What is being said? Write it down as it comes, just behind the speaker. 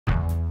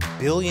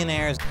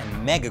billionaires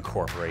and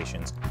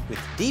megacorporations with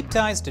deep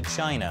ties to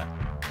China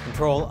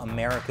control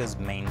America's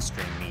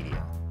mainstream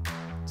media.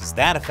 Does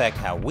that affect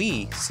how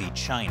we see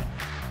China?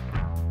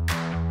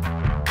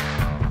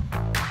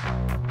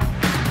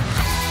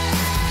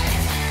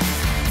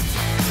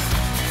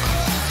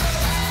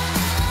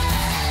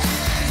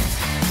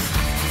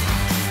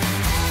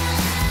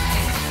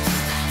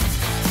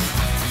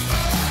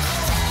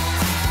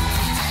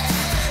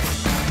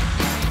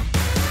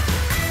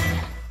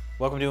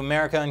 Welcome to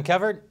America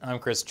Uncovered. I'm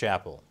Chris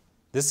Chappell.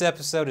 This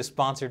episode is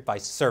sponsored by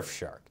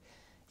Surfshark.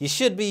 You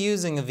should be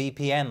using a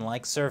VPN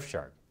like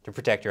Surfshark to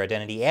protect your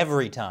identity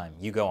every time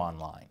you go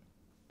online.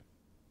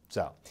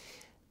 So,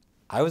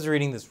 I was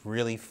reading this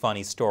really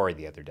funny story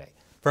the other day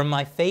from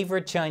my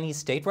favorite Chinese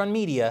state-run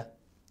media,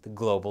 the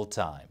Global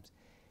Times.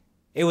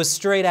 It was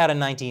straight out of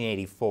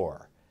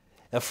 1984.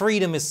 A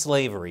freedom is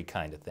slavery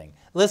kind of thing.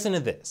 Listen to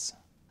this.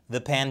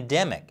 The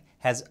pandemic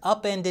has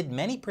upended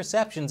many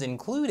perceptions,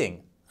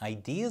 including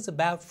ideas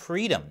about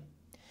freedom.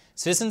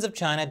 Citizens of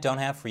China don't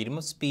have freedom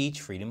of speech,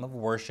 freedom of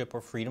worship,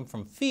 or freedom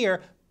from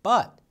fear,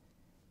 but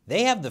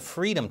they have the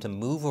freedom to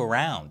move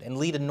around and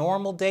lead a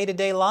normal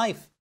day-to-day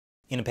life.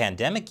 In a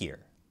pandemic year,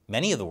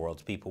 many of the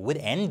world's people would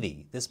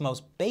envy this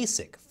most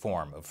basic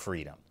form of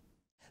freedom.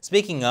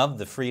 Speaking of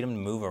the freedom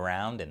to move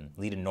around and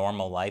lead a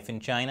normal life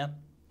in China,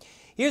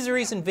 here's a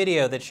recent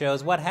video that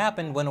shows what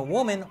happened when a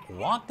woman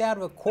walked out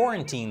of a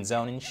quarantine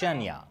zone in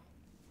Shenyang.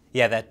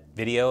 Yeah, that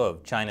video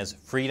of China's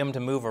freedom to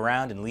move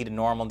around and lead a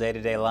normal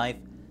day-to-day life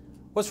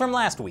was from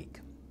last week.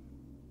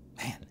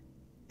 Man,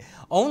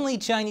 only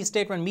Chinese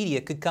state-run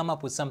media could come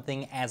up with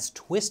something as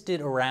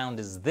twisted around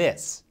as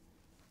this.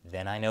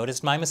 Then I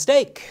noticed my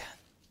mistake.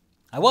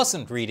 I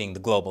wasn't reading the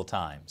Global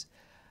Times.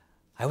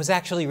 I was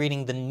actually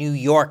reading the New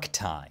York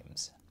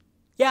Times.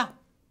 Yeah.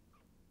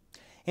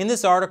 In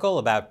this article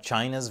about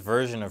China's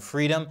version of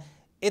freedom,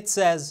 it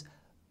says,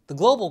 the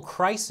global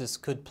crisis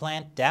could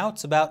plant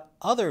doubts about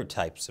other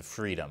types of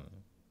freedom.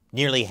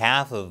 Nearly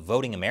half of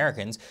voting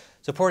Americans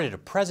supported a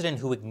president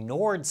who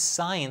ignored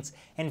science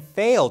and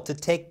failed to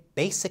take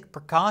basic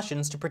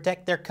precautions to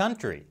protect their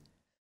country.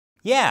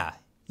 Yeah,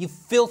 you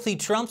filthy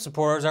Trump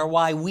supporters are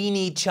why we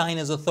need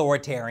China's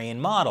authoritarian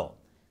model.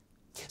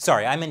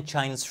 Sorry, I meant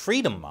China's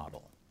freedom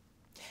model.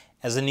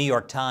 As the New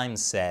York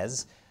Times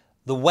says,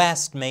 the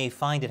West may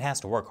find it has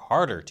to work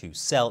harder to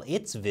sell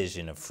its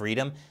vision of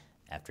freedom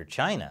after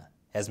China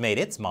has made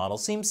its model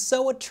seem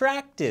so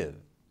attractive.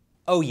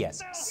 Oh yes,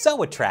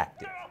 so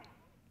attractive.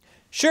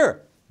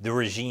 Sure, the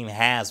regime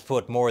has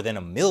put more than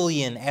 1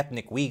 million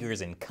ethnic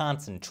Uyghurs in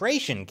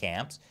concentration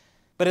camps,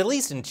 but at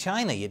least in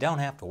China you don't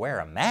have to wear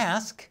a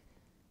mask.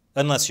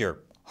 Unless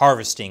you're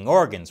harvesting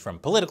organs from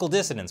political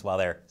dissidents while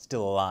they're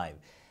still alive.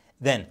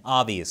 Then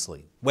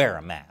obviously wear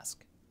a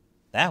mask.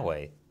 That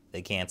way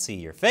they can't see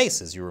your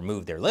face as you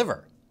remove their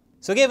liver.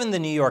 So given the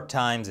New York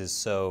Times is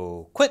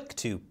so quick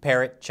to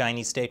parrot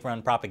Chinese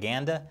state-run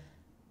propaganda,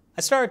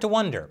 I started to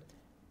wonder,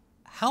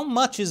 how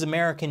much is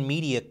American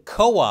media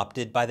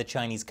co-opted by the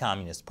Chinese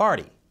Communist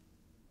Party?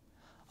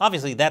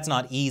 Obviously, that's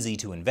not easy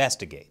to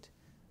investigate,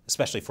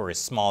 especially for a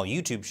small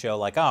YouTube show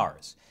like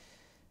ours.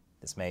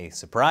 This may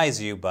surprise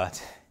you,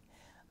 but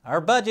our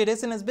budget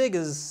isn't as big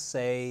as,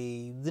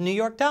 say, the New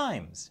York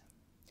Times.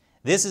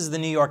 This is the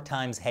New York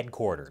Times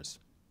headquarters.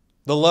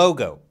 The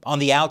logo on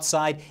the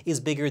outside is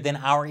bigger than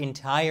our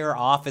entire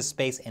office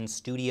space and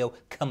studio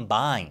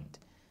combined.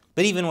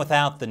 But even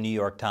without the New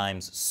York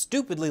Times'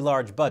 stupidly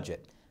large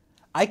budget,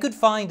 I could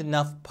find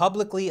enough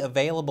publicly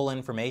available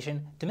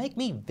information to make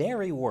me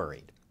very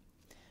worried.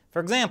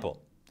 For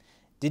example,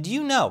 did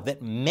you know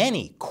that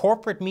many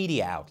corporate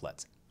media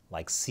outlets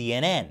like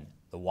CNN,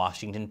 The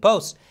Washington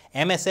Post,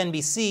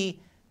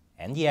 MSNBC,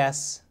 and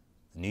yes,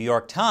 the New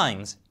York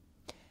Times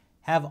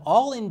have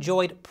all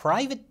enjoyed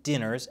private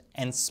dinners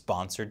and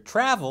sponsored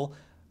travel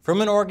from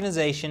an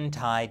organization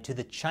tied to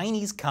the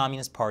Chinese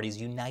Communist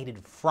Party's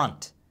United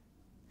Front?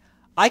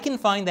 I can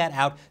find that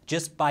out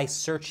just by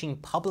searching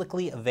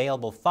publicly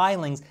available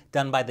filings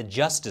done by the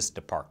Justice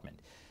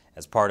Department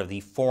as part of the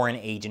Foreign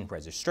Agent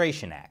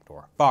Registration Act,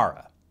 or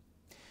FARA.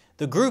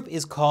 The group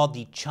is called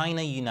the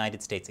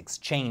China-United States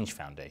Exchange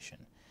Foundation.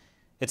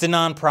 It's a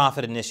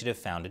nonprofit initiative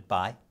founded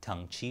by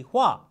Teng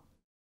Chi-hua.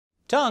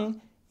 Teng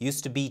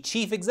used to be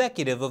chief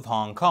executive of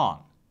Hong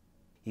Kong.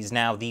 He's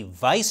now the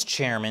vice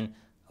chairman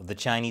of the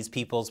Chinese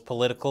People's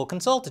Political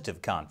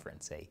Consultative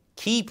Conference, a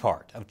key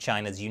part of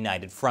China's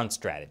United Front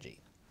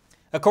strategy.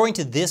 According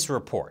to this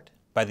report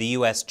by the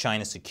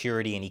U.S.-China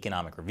Security and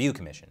Economic Review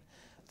Commission,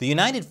 the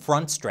United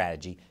Front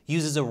strategy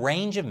uses a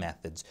range of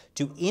methods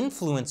to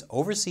influence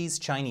overseas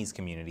Chinese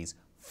communities,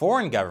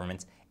 foreign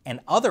governments, and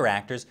other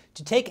actors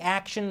to take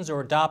actions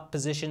or adopt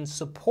positions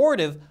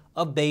supportive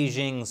of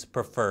Beijing's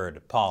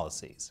preferred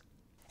policies.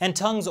 And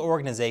Teng's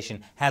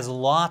organization has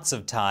lots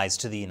of ties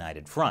to the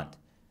United Front,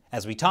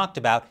 as we talked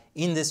about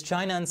in this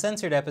China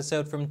Uncensored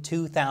episode from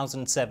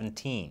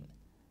 2017.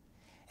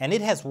 And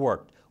it has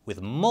worked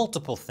with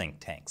multiple think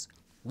tanks,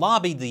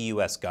 lobbied the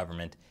U.S.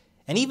 government,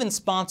 and even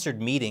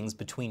sponsored meetings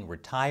between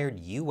retired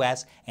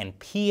U.S. and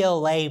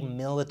PLA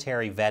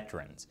military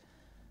veterans,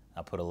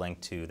 I'll put a link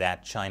to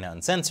that China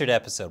Uncensored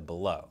episode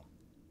below.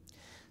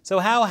 So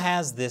how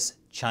has this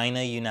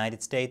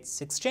China-United States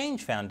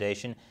Exchange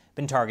Foundation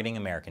been targeting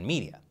American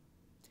media?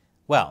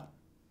 Well,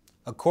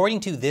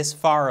 according to this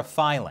FARA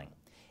filing,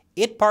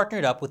 it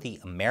partnered up with the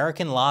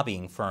American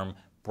lobbying firm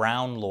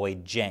Brown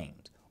Lloyd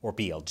James, or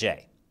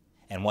BLJ.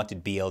 And what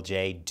did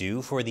BLJ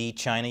do for the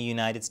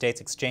China-United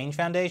States Exchange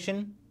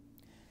Foundation?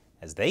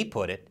 As they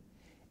put it,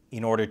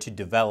 in order to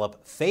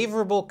develop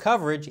favorable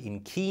coverage in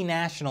key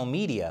national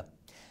media,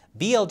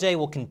 BLJ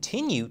will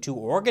continue to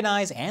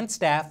organize and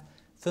staff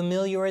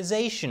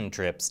familiarization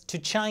trips to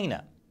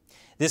China.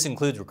 This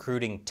includes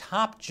recruiting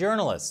top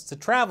journalists to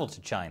travel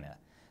to China,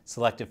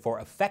 selected for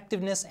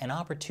effectiveness and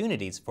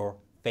opportunities for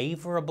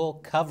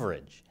favorable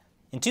coverage.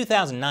 In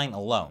 2009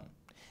 alone,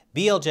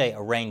 BLJ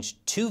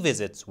arranged 2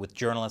 visits with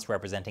journalists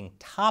representing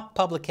top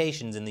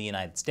publications in the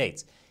United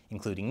States,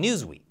 including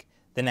Newsweek,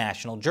 The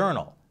National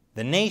Journal,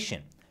 The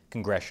Nation,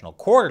 Congressional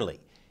Quarterly,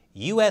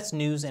 U.S.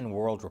 News and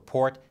World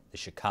Report, The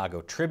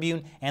Chicago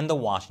Tribune, and The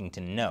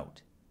Washington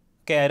Note.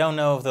 Okay, I don't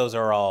know if those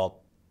are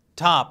all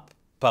top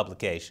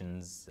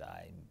publications.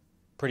 I'm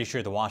pretty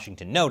sure The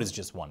Washington Note is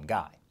just one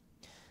guy.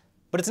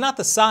 But it's not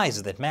the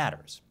size that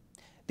matters,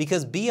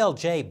 because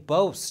BLJ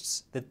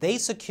boasts that they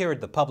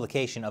secured the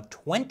publication of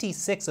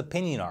 26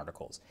 opinion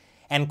articles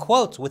and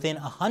quotes within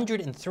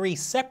 103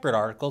 separate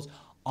articles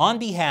on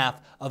behalf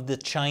of the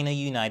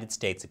China-United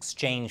States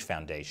Exchange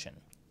Foundation.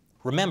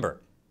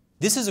 Remember,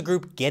 this is a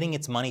group getting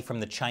its money from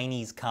the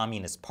Chinese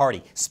Communist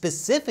Party,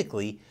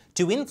 specifically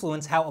to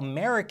influence how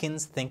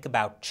Americans think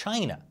about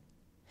China.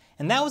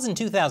 And that was in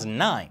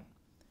 2009.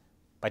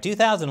 By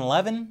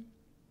 2011,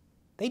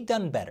 they'd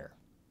done better.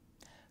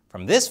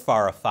 From this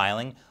FARA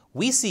filing,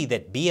 we see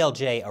that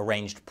BLJ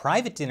arranged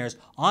private dinners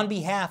on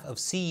behalf of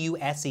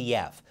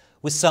CUSEF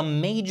with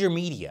some major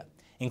media,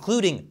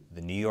 including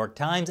the New York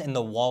Times and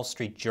the Wall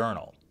Street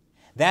Journal.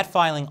 That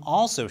filing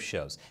also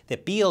shows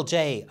that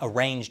BLJ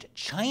arranged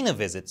China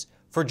visits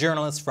for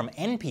journalists from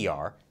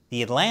NPR,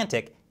 The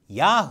Atlantic,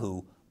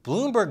 Yahoo,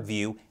 Bloomberg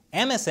View,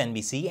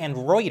 MSNBC, and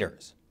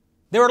Reuters.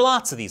 There are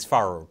lots of these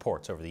FARA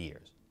reports over the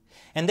years,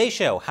 and they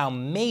show how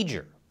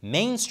major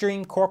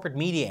mainstream corporate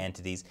media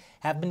entities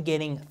have been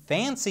getting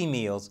fancy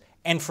meals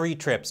and free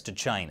trips to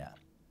China.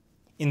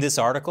 In this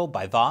article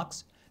by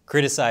Vox,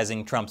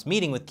 criticizing Trump's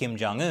meeting with Kim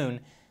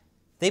Jong-un,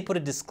 they put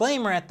a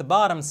disclaimer at the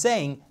bottom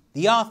saying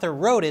the author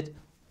wrote it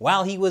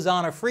while he was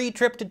on a free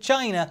trip to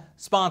China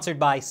sponsored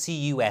by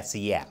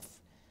CUSEF.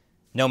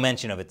 No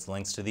mention of its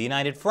links to the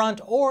United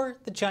Front or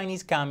the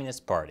Chinese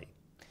Communist Party.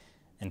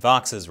 And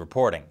Vox's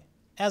reporting,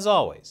 as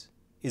always,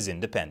 is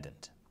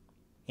independent.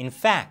 In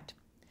fact,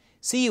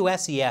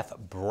 CUSEF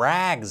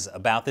brags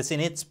about this in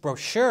its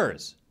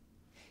brochures.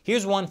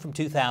 Here's one from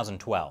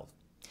 2012.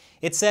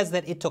 It says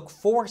that it took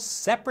 4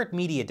 separate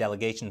media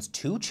delegations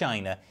to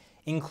China,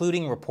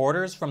 including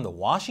reporters from the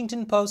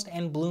Washington Post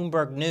and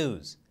Bloomberg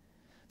News.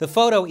 The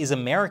photo is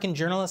American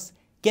journalists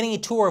getting a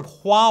tour of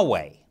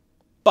Huawei.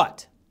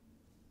 But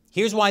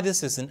here's why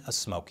this isn't a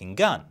smoking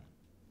gun.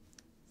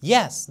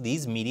 Yes,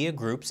 these media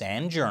groups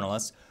and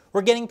journalists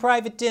were getting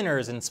private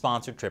dinners and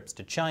sponsored trips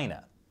to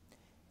China.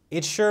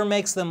 It sure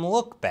makes them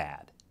look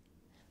bad,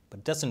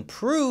 but doesn't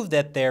prove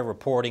that their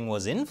reporting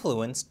was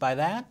influenced by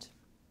that.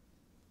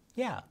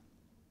 Yeah.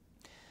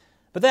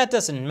 But that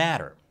doesn't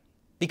matter,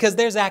 because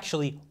there's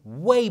actually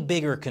way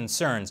bigger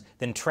concerns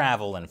than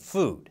travel and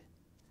food.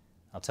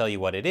 I'll tell you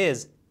what it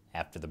is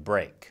after the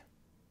break.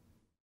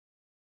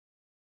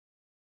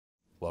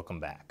 Welcome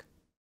back.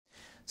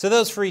 So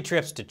those free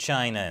trips to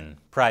China and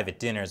private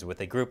dinners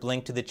with a group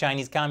linked to the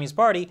Chinese Communist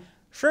Party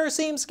sure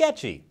seem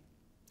sketchy.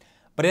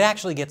 But it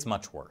actually gets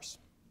much worse.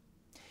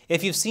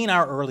 If you've seen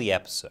our early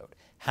episode,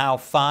 how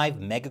 5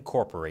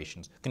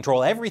 megacorporations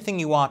control everything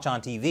you watch on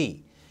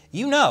TV,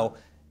 you know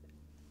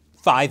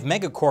 5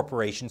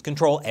 megacorporations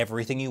control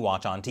everything you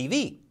watch on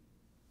TV.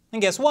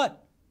 And guess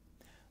what?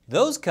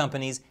 Those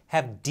companies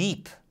have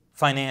deep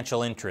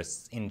financial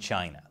interests in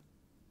China.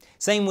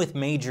 Same with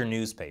major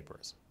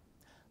newspapers.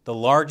 The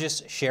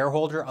largest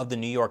shareholder of the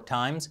New York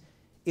Times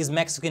is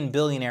Mexican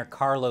billionaire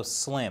Carlos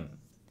Slim.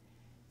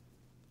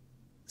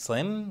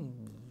 Slim?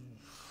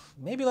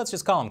 Maybe let's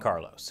just call him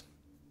Carlos.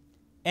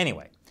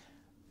 Anyway,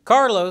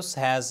 Carlos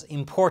has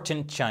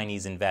important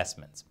Chinese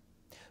investments.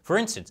 For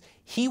instance,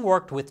 he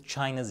worked with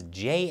China's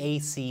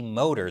JAC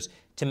Motors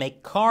to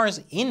make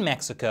cars in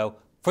Mexico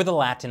for the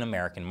Latin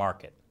American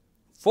market.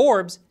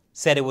 Forbes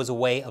said it was a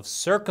way of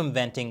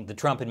circumventing the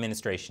Trump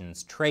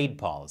administration's trade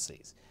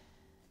policies.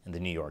 And the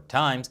New York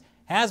Times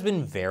has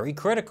been very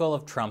critical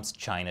of Trump's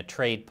China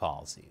trade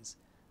policies,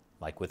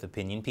 like with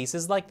opinion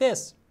pieces like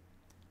this,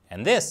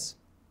 and this,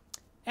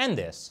 and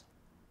this.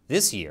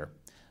 This year,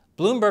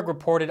 Bloomberg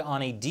reported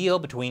on a deal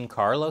between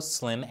Carlos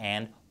Slim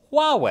and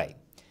Huawei.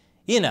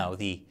 You know,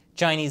 the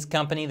Chinese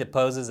company that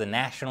poses a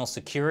national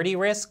security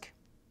risk.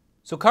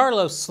 So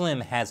Carlos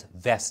Slim has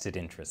vested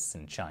interests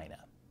in China.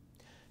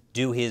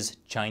 Do his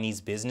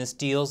Chinese business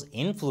deals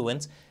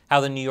influence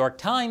how the New York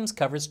Times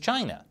covers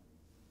China?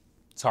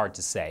 It's hard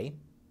to say.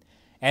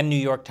 And New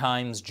York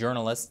Times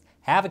journalists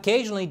have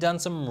occasionally done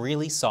some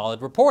really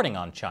solid reporting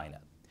on China,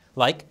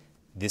 like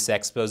this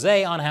expose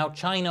on how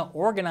China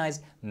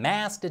organized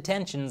mass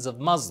detentions of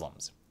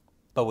Muslims.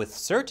 But with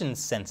certain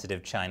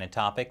sensitive China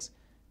topics,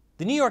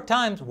 the New York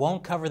Times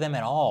won't cover them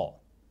at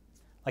all,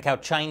 like how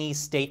Chinese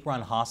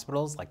state-run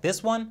hospitals, like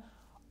this one,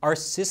 are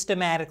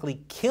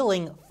systematically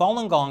killing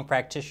Falun Gong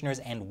practitioners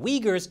and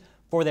Uyghurs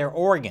for their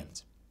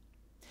organs.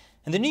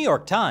 And the New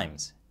York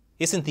Times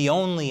isn't the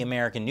only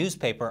American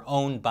newspaper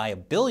owned by a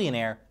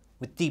billionaire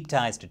with deep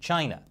ties to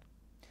China.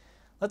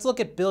 Let's look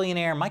at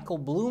billionaire Michael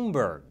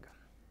Bloomberg.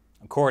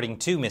 According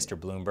to Mr.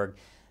 Bloomberg,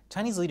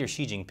 Chinese leader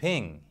Xi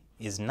Jinping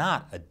is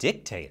not a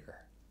dictator.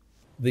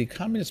 The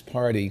Communist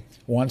Party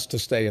wants to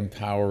stay in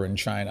power in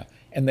China,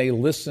 and they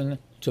listen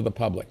to the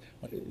public.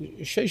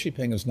 Xi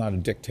Jinping is not a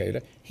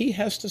dictator. He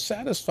has to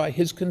satisfy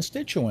his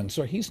constituents,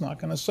 or he's not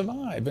going to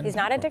survive. He's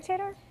not a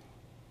dictator?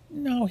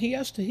 No, he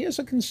has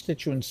a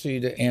constituency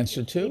to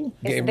answer to.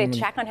 Is the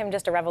check on him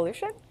just a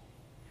revolution?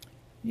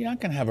 You're not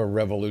going to have a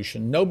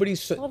revolution.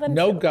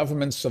 No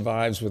government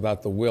survives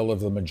without the will of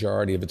the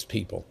majority of its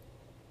people.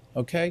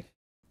 Okay?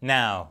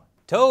 Now,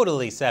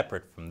 totally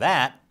separate from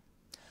that,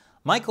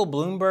 Michael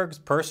Bloomberg's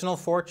personal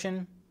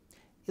fortune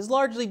is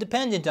largely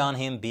dependent on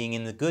him being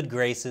in the good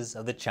graces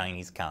of the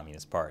Chinese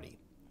Communist Party.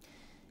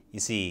 You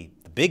see,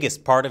 the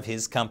biggest part of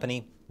his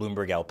company,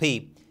 Bloomberg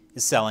LP,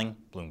 is selling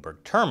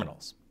Bloomberg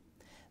terminals.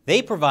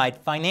 They provide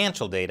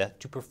financial data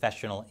to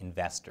professional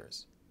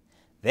investors.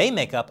 They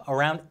make up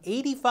around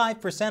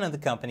 85% of the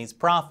company's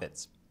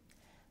profits.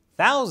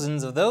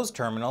 Thousands of those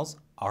terminals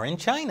are in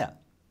China.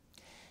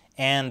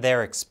 And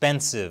their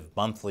expensive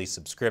monthly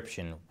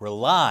subscription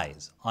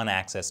relies on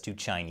access to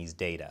Chinese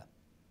data.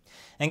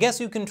 And guess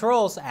who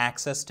controls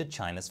access to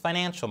China's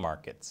financial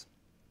markets?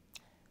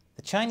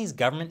 The Chinese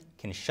government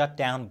can shut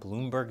down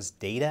Bloomberg's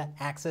data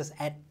access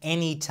at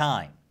any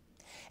time.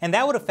 And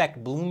that would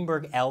affect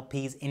Bloomberg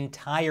LP's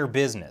entire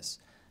business,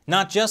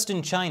 not just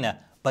in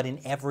China, but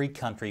in every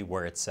country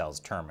where it sells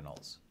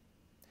terminals.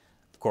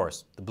 Of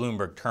course, the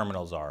Bloomberg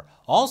terminals are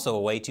also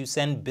a way to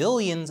send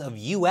billions of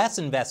US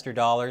investor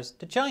dollars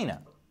to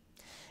China.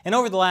 And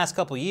over the last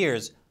couple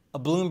years, a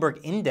Bloomberg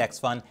index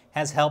fund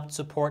has helped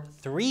support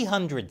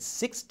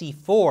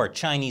 364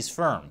 Chinese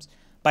firms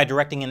by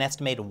directing an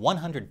estimated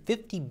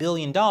 $150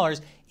 billion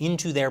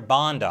into their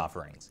bond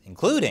offerings,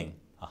 including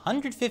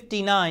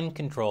 159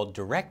 controlled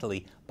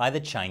directly by the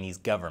Chinese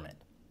government.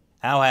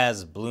 How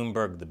has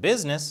Bloomberg the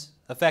business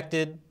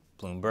affected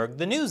Bloomberg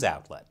the news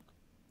outlet?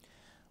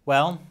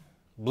 Well,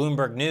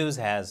 Bloomberg News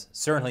has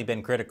certainly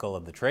been critical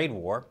of the trade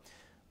war,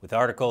 with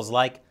articles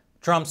like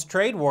Trump's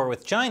trade war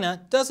with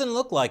China doesn't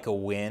look like a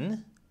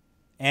win,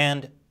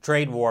 and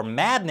trade war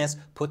madness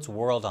puts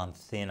world on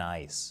thin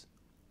ice.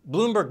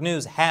 Bloomberg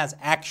News has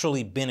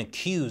actually been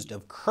accused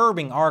of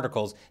curbing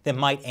articles that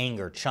might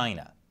anger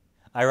China.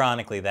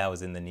 Ironically, that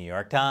was in the New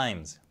York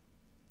Times.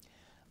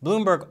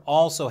 Bloomberg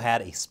also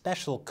had a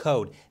special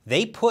code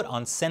they put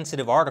on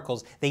sensitive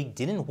articles they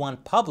didn't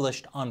want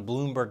published on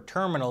Bloomberg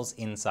terminals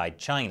inside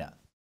China.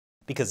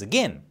 Because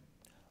again,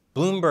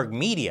 Bloomberg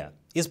Media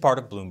is part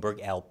of Bloomberg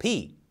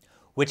LP,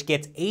 which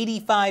gets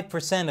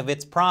 85% of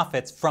its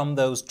profits from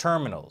those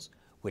terminals,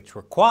 which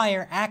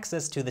require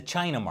access to the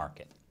China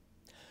market.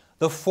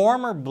 The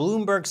former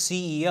Bloomberg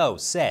CEO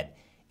said,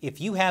 if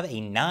you have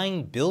a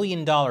 $9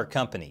 billion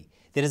company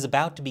that is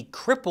about to be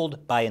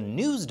crippled by a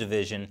news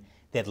division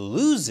that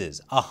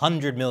loses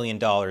 $100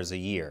 million a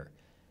year,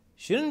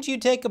 shouldn't you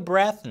take a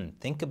breath and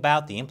think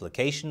about the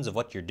implications of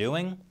what you're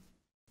doing?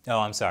 Oh,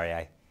 I'm sorry,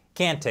 I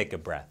can't take a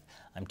breath.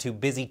 I'm too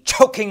busy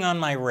choking on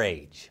my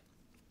rage.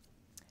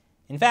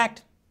 In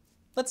fact,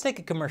 let's take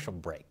a commercial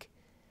break.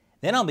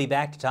 Then I'll be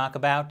back to talk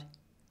about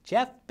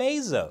Jeff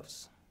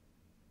Bezos.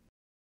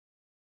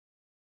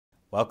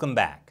 Welcome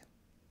back.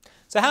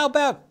 So how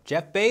about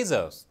Jeff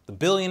Bezos, the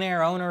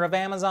billionaire owner of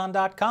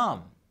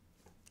Amazon.com?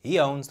 He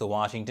owns the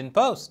Washington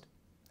Post.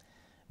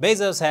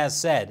 Bezos has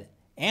said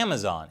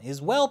Amazon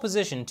is well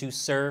positioned to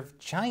serve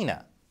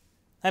China.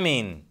 I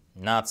mean,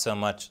 not so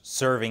much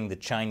serving the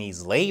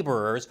Chinese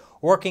laborers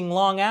working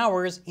long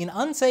hours in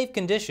unsafe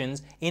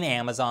conditions in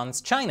Amazon's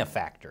China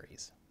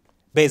factories.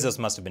 Bezos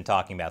must have been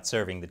talking about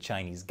serving the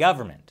Chinese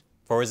government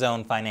for his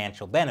own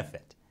financial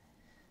benefit.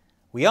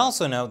 We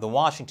also know the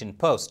Washington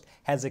Post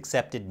has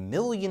accepted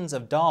millions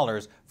of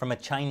dollars from a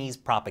Chinese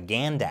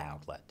propaganda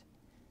outlet.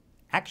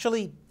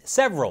 Actually,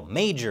 several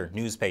major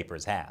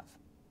newspapers have.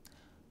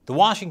 The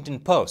Washington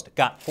Post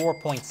got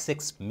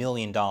 $4.6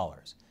 million.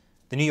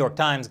 The New York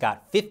Times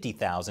got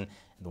 $50,000, and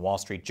the Wall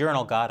Street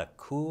Journal got a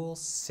cool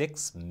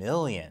 $6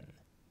 million.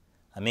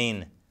 I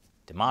mean,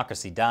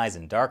 democracy dies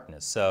in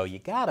darkness, so you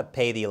gotta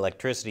pay the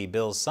electricity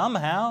bills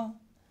somehow.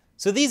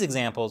 So these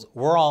examples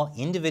were all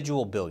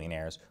individual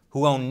billionaires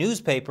who own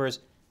newspapers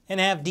and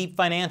have deep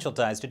financial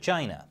ties to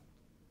China.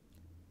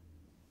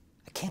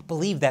 I can't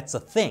believe that's a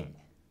thing.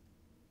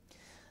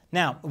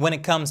 Now, when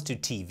it comes to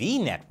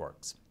TV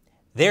networks,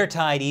 they're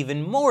tied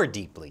even more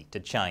deeply to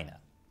China.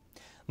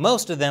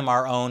 Most of them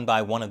are owned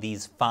by one of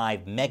these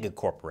 5 mega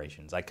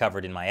corporations I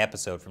covered in my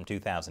episode from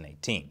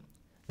 2018.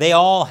 They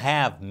all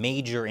have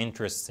major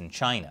interests in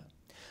China.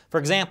 For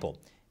example,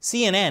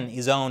 CNN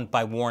is owned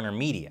by Warner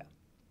Media.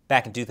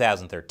 Back in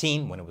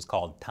 2013, when it was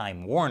called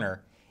Time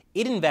Warner,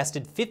 it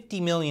invested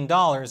 $50 million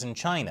in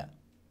China.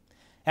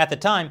 At the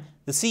time,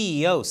 the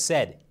CEO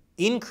said,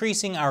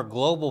 "Increasing our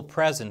global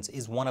presence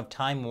is one of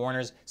Time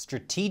Warner's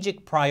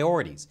strategic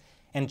priorities,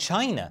 and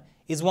China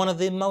is one of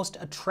the most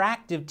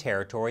attractive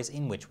territories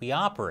in which we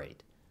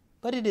operate.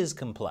 But it is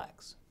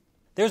complex."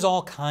 There's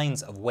all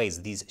kinds of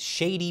ways these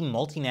shady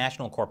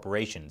multinational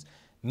corporations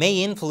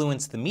may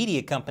influence the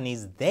media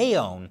companies they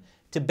own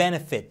to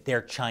benefit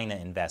their China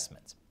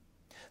investments.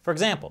 For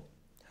example,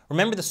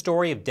 remember the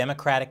story of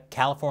Democratic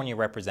California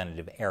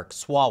Representative Eric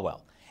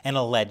Swalwell and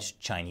alleged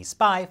Chinese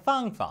spy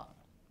Fang Fang?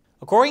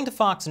 According to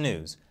Fox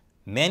News,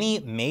 many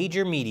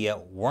major media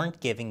weren't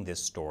giving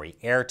this story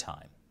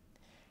airtime.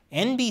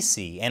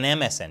 NBC and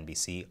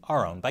MSNBC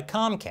are owned by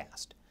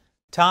Comcast.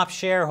 Top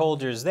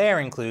shareholders there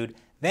include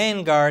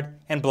Vanguard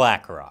and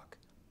BlackRock,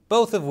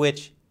 both of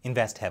which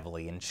invest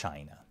heavily in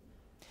China.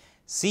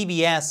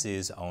 CBS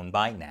is owned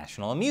by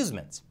National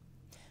Amusements.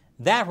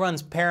 That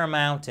runs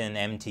Paramount and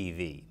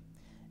MTV,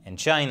 and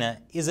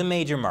China is a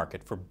major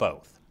market for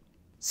both.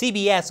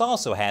 CBS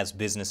also has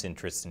business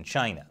interests in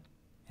China,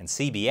 and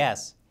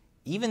CBS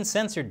even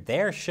censored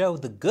their show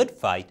The Good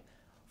Fight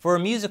for a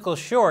musical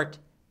short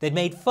that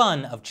made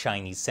fun of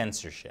Chinese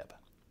censorship.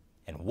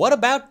 And what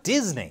about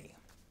Disney?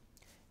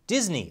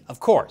 Disney, of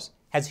course,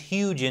 has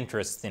huge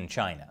interests in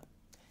China.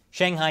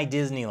 Shanghai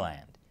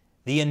Disneyland,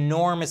 the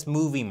enormous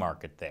movie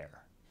market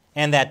there.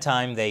 And that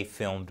time they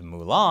filmed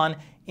Mulan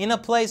in a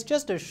place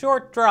just a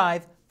short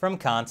drive from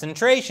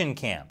concentration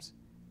camps.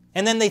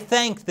 And then they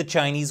thanked the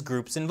Chinese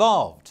groups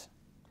involved.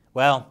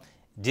 Well,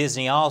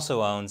 Disney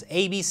also owns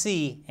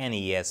ABC and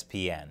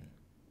ESPN.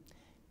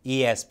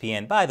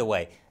 ESPN, by the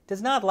way,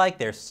 does not like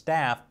their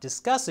staff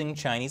discussing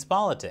Chinese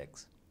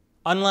politics,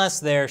 unless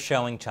they're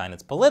showing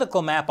China's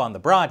political map on the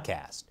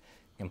broadcast,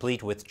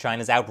 complete with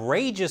China's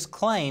outrageous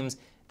claims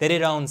that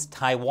it owns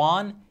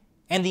Taiwan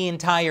and the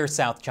entire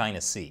South China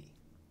Sea.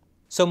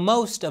 So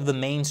most of the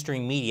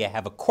mainstream media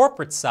have a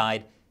corporate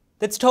side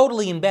that's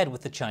totally in bed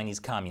with the Chinese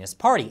Communist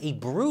Party, a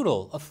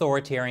brutal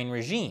authoritarian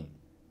regime.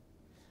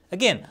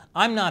 Again,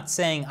 I'm not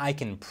saying I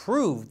can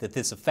prove that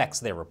this affects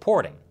their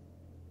reporting,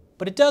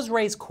 but it does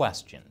raise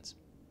questions.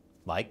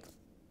 Like,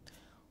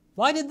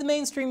 why did the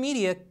mainstream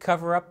media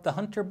cover up the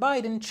Hunter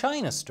Biden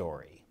China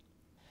story?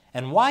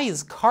 And why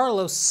is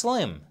Carlos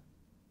Slim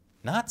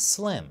not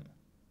Slim?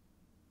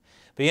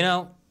 But you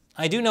know,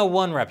 I do know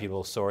one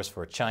reputable source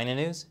for China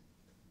news,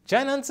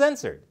 China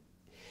Uncensored.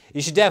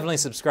 You should definitely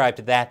subscribe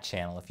to that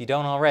channel if you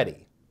don't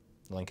already.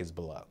 The link is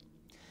below.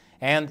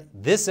 And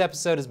this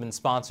episode has been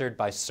sponsored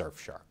by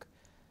Surfshark.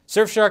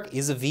 Surfshark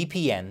is a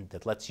VPN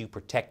that lets you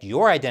protect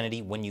your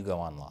identity when you go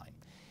online.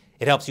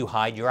 It helps you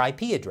hide your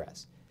IP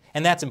address.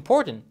 And that's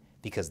important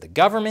because the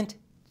government,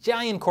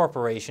 giant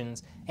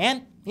corporations,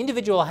 and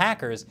individual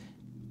hackers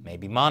may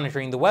be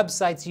monitoring the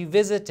websites you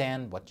visit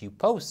and what you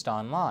post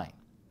online.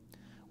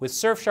 With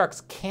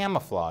Surfshark's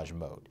camouflage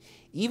mode,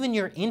 even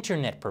your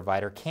internet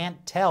provider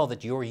can't tell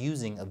that you're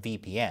using a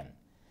VPN.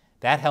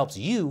 That helps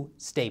you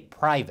stay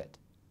private.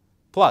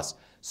 Plus,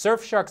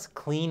 Surfshark's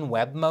clean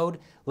web mode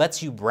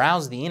lets you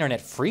browse the internet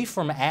free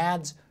from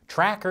ads,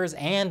 trackers,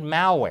 and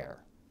malware.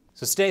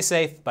 So stay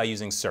safe by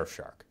using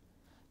Surfshark.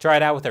 Try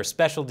it out with our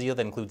special deal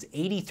that includes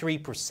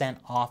 83%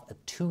 off a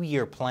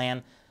 2-year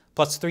plan,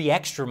 plus 3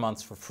 extra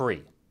months for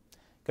free.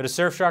 Go to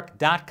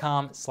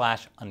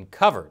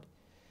surfshark.com/uncovered.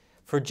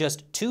 For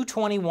just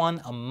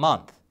 $221 a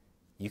month,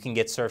 you can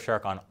get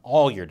Surfshark on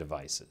all your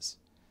devices.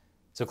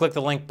 So click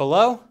the link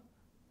below.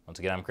 Once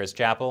again, I'm Chris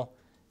Chappell.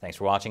 Thanks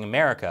for watching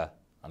America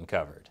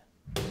Uncovered.